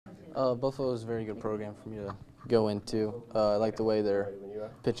Both of those very good program for me to go into. I like the way their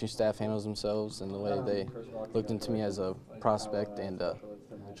pitching staff handles themselves and the way they looked into me as a prospect and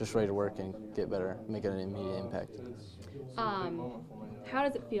just ready to work and get better, make an immediate impact. How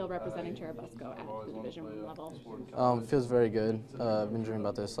does it feel representing Cherubusco at the Division I level? Feels very good. I've been dreaming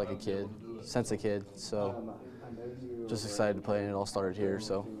about this like a kid, since a kid, so just excited to play, and it all started here,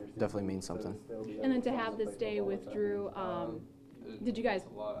 so definitely means something. And then to have this day with Drew, did you guys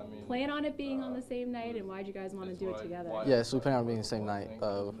plan on it being on the same night, and why did you guys want to do it together? Yeah, so we plan on being the same night.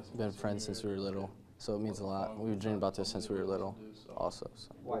 We've been friends since we were little, so it means a lot. We've dreamed about this since we were little also.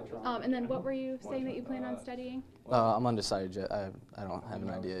 So. And then what were you saying that you plan on studying? I'm undecided yet. I don't have an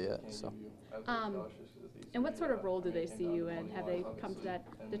idea yet. So. And what sort of role do they see you in? Have they come to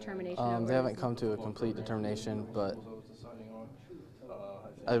that determination? They haven't come to a complete determination, but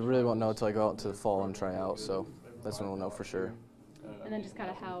I really won't know until I go out into the fall and try out, so that's when we'll know for sure. And then just kind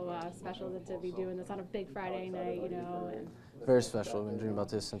of how special is it to be doing this on a big Friday night, you know? And Very special. I've been dreaming about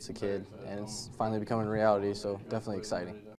this since a kid, and it's finally becoming reality, so definitely exciting.